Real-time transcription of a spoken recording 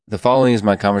The following is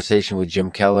my conversation with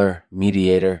Jim Keller,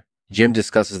 mediator. Jim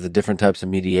discusses the different types of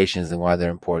mediations and why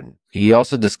they're important. He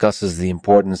also discusses the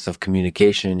importance of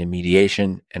communication in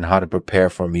mediation and how to prepare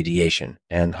for mediation.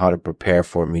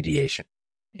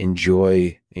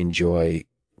 Enjoy.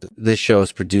 This show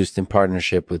is produced in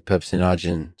partnership with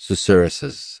Pepsinogen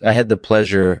Susurruses. I had the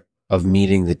pleasure of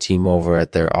meeting the team over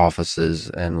at their offices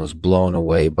and was blown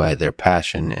away by their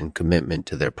passion and commitment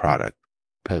to their product.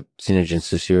 Pepsinogen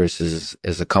Susurruses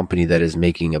is a company that is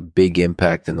making a big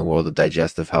impact in the world of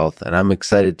digestive health, and I'm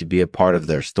excited to be a part of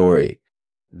their story.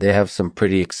 They have some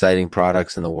pretty exciting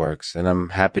products in the works, and I'm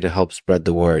happy to help spread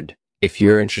the word. If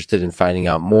you're interested in finding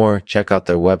out more, check out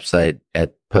their website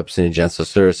at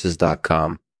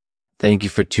pepsinogensusurruses.com. Thank you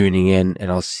for tuning in,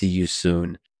 and I'll see you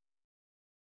soon.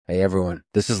 Hey everyone,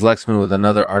 this is Lexman with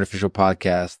another Artificial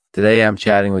Podcast. Today I'm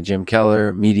chatting with Jim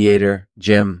Keller, mediator.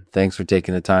 Jim, thanks for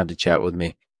taking the time to chat with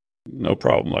me. No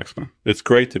problem, Lexman. It's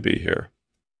great to be here.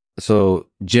 So,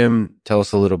 Jim, tell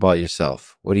us a little about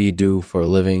yourself. What do you do for a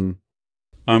living?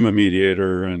 I'm a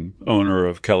mediator and owner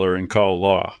of Keller Kaul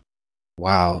Law.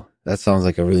 Wow, that sounds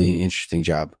like a really interesting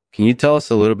job. Can you tell us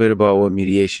a little bit about what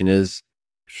mediation is?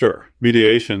 Sure.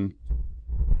 Mediation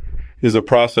is a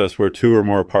process where two or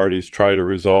more parties try to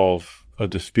resolve a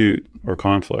dispute or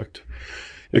conflict.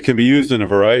 It can be used in a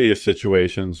variety of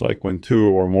situations, like when two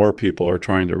or more people are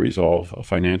trying to resolve a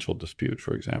financial dispute,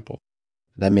 for example.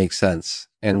 That makes sense.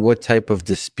 And what type of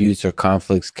disputes or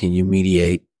conflicts can you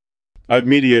mediate? I've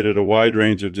mediated a wide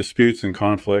range of disputes and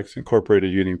conflicts,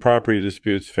 incorporated union property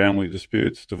disputes, family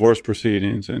disputes, divorce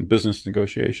proceedings, and business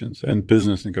negotiations.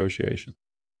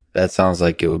 That sounds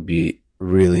like it would be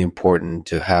really important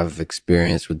to have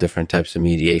experience with different types of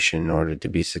mediation in order to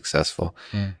be successful.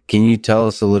 Can you tell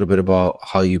us a little bit about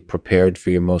how you prepared for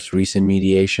your most recent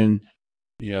mediation?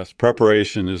 Yes,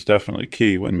 preparation is definitely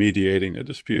key when mediating a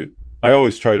dispute. I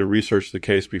always try to research the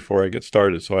case before I get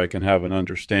started so I can have an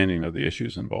understanding of the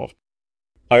issues involved.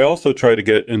 I also try to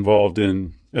get involved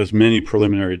in as many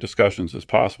preliminary discussions as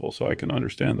possible so I can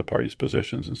understand the parties'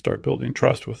 positions and start building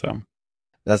trust with them.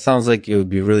 That sounds like it would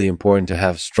be really important to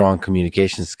have strong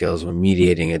communication skills when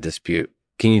mediating a dispute.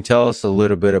 Can you tell us a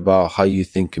little bit about how you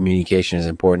think communication is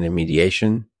important in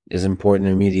mediation?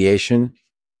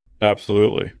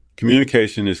 Absolutely.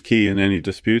 Communication is key in any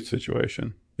dispute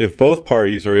situation. If both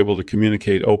parties are able to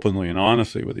communicate openly and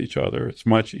honestly with each other, it's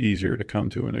much easier to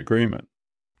come to an agreement.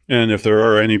 And if there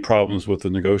are any problems with the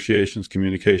negotiations,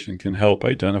 communication can help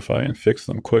identify and fix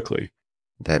them quickly.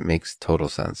 That makes total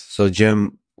sense. So,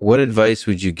 Jim, what advice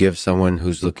would you give someone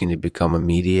who's looking to become a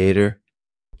mediator?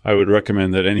 I would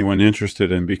recommend that anyone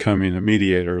interested in becoming a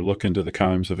mediator look into the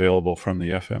columns available from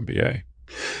the FMBA.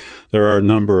 There are a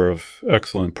number of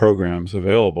excellent programs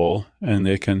available, and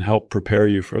they can help prepare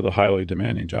you for the highly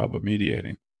demanding job of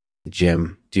mediating.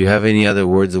 Jim, do you have any other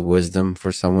words of wisdom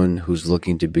for someone who's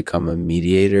looking to become a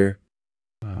mediator?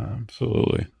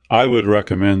 Absolutely. I would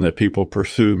recommend that people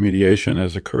pursue mediation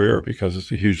as a career because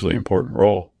it's a hugely important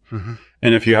role. Mm-hmm.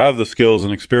 And if you have the skills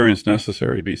and experience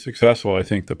necessary to be successful, I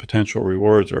think the potential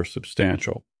rewards are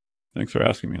substantial. Thanks for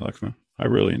asking me, Lexman. I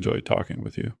really enjoyed talking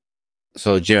with you.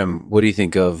 So, Jim, what do you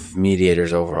think of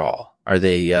mediators overall? Are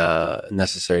they a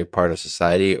necessary part of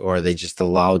society, or are they just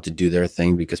allowed to do their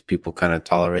thing because people kind of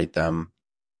tolerate them?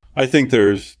 I think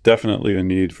there's definitely a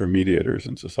need for mediators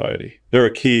in society. They're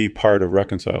a key part of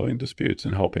reconciling disputes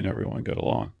and helping everyone get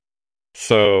along.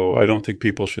 So I don't think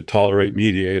people should tolerate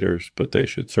mediators, but they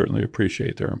should certainly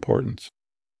appreciate their importance.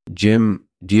 Jim,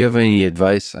 do you have any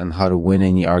advice on how to win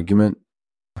any argument?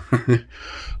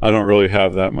 I don't really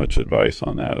have that much advice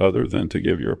on that other than to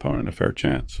give your opponent a fair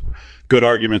chance. Good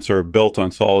arguments are built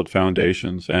on solid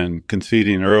foundations, and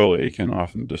conceding early can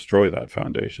often destroy that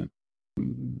foundation.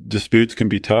 Disputes can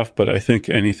be tough, but I think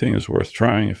anything is worth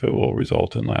trying if it will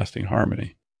result in lasting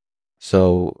harmony.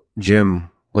 So, Jim,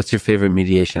 what's your favorite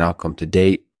mediation outcome to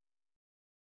date?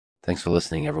 Thanks for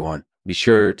listening, everyone. Be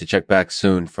sure to check back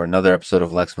soon for another episode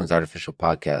of Lexman's Artificial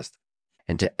Podcast.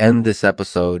 And to end this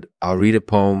episode, I'll read a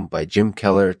poem by Jim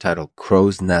Keller titled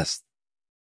Crow's Nest.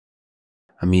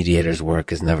 A mediator's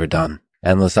work is never done.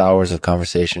 Endless hours of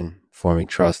conversation, forming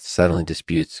trust, settling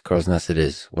disputes. Crow's nest it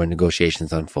is, where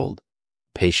negotiations unfold.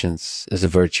 Patience is a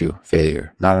virtue,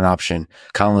 failure, not an option.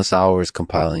 Countless hours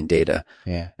compiling data,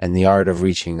 and the art of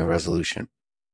reaching a resolution.